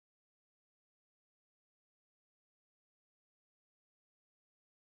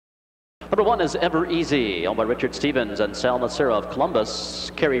Number 1 is Ever Easy, owned by Richard Stevens and Sal Nasira of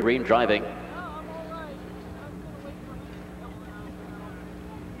Columbus. Kerry Ream driving.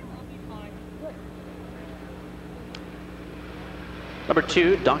 Number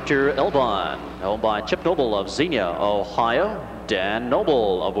 2, Dr. ELBON, owned by Chip Noble of Xenia, Ohio. Dan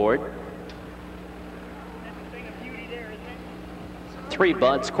Noble aboard. 3,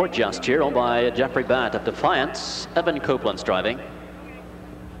 Bud's Court Gesture, owned by Jeffrey Batt of Defiance. Evan Copeland's driving.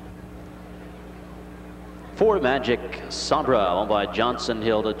 4, Magic Sabra, owned by Johnson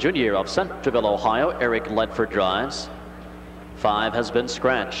Hilda Jr. of Centerville, Ohio. Eric Ledford drives. 5 has been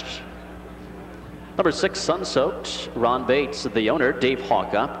scratched. Number 6, Sun-Soaked, Ron Bates, the owner, Dave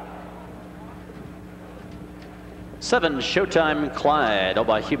Hawkup. 7, Showtime Clyde, owned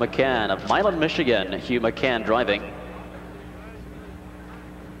by Hugh McCann of Milan, Michigan. Hugh McCann driving.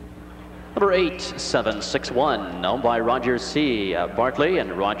 Number 8, 761, owned by Roger C. Bartley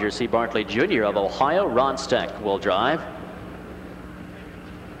and Roger C. Bartley Jr. of Ohio. Ron Steck will drive.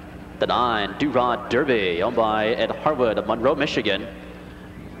 The 9, Do-Rod Derby, owned by Ed Harwood of Monroe, Michigan.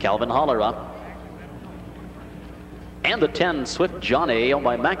 Calvin Holler up. And the 10, Swift Johnny, owned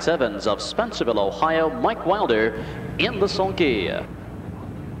by Max Evans of Spencerville, Ohio. Mike Wilder in the sulky.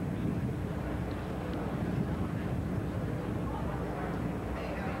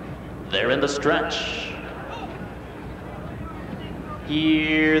 They're in the stretch.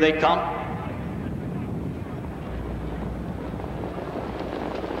 Here they come.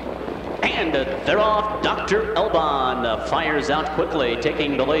 And they're off. Dr. ELBON fires out quickly,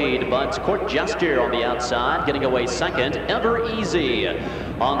 taking the lead. Bud's Court Gesture on the outside, getting away second. Ever Easy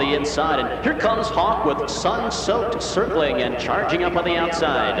on the inside. And here comes Hawk with Sun-Soaked circling and charging up on the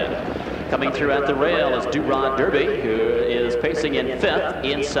outside. Coming through at the rail is Do-Rod Derby, who is pacing in 5th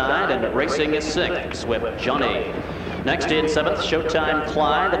inside and racing is 6th. Swift Johnny. Next in 7th, Showtime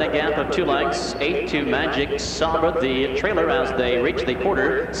Clyde, and a gap of 2 lengths. 8 to Magic Sabra, the trailer as they reach the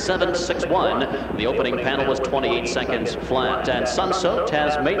quarter. 7.61. The opening panel was 28 seconds flat. And Sun-Soaked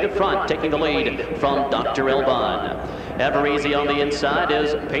has made the front, taking the lead from Dr. ELBON. Ever Easy on the inside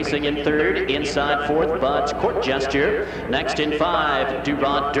is pacing in 3rd. Inside 4th, Bud's Court Gesture. Next in 5,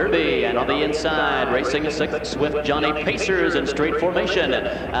 Do-Rod Derby. And on the inside, racing 6th, Swift Johnny. Pacers in straight formation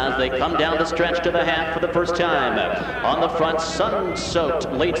as they come down the stretch to the half for the first time. On the front, Sun-Soaked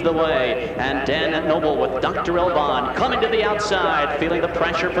leads the way, and Dan Noble with Dr. ELBON coming to the outside, feeling the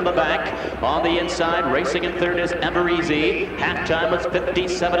pressure from the back. On the inside, racing in 3rd is Ever Easy. Halftime was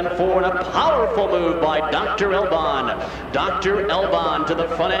 57.4, and a powerful move by Dr. ELBON. Dr. ELBON to the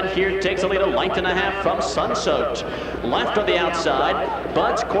front end here takes a lead, a length and a half from Sun-Soaked. Left on the outside,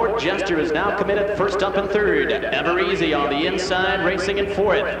 Bud's Court Gesture is now committed first up in 3rd. Ever Easy on the inside, racing in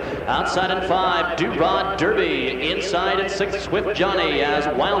 4th. Outside in 5, Do-Rod Derby. Inside in 6th, Swift Johnny as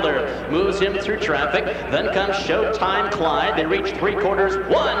Wilder moves him through traffic. Then comes Showtime Clyde. They reach 3 quarters,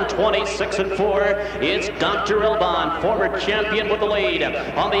 1:26.4. It's Dr. ELBON, former champion, with the lead.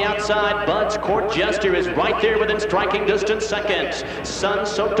 On the outside, Bud's Court Gesture is right there within striking distance, 2nd.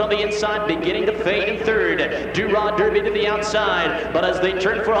 Sun-Soaked on the inside, beginning to fade in 3rd. Do-Rod Derby to the outside, but as they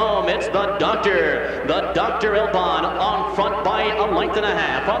turn for home, it's the Dr. ELBON on front by a length and a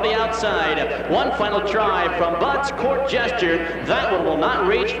half. On the outside, one final try from Bud's Court Gesture. That one will not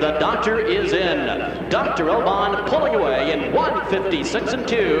reach. The Doctor is in. Dr. ELBON pulling away in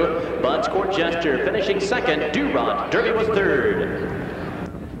 1:56.2. Bud's Court Gesture finishing 2nd. Do-Rod Derby was 3rd.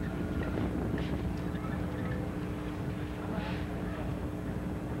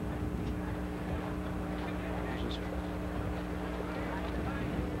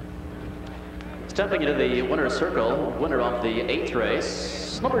 Stepping into the winner's circle, winner of the 8th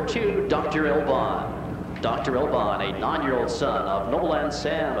race, number 2, Dr. ELBON. Dr. ELBON, a 9-year-old son of Noble and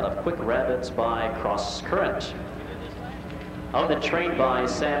Sam and of Quick Rabbits by Cross Current. Owned and trained by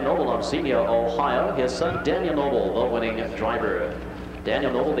Sam Noble of Xenia, Ohio. His son Daniel Noble, the winning driver.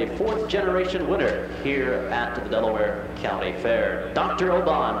 Daniel Noble, the 4th generation winner here at the Delaware County Fair. Dr.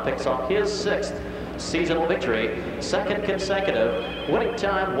 ELBON picks off his 6th seasonal victory, 2nd consecutive, winning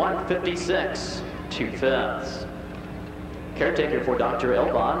time 1:56 2/5. Caretaker for Dr.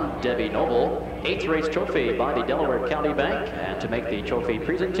 ELBON, Debbie Noble. 8th race trophy by the Delaware County Bank, and to make the trophy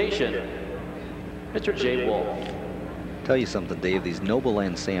presentation, Mr. Jay Wolf. Tell you something, Dave, these Noble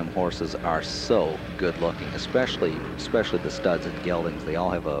and Sam horses are so good looking, especially the studs and geldings. They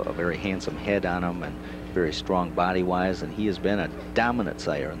all have a very handsome head on them and very strong body wise, and he has been a dominant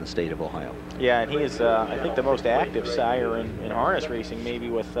sire in the state of Ohio. Yeah, and he is I think the most active sire in harness racing, maybe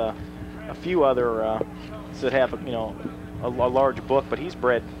with a few other that have a large book, but he's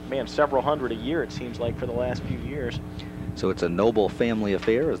bred, man, several hundred a year, it seems like, for the last few years. So it's a Noble family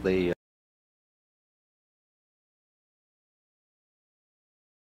affair as they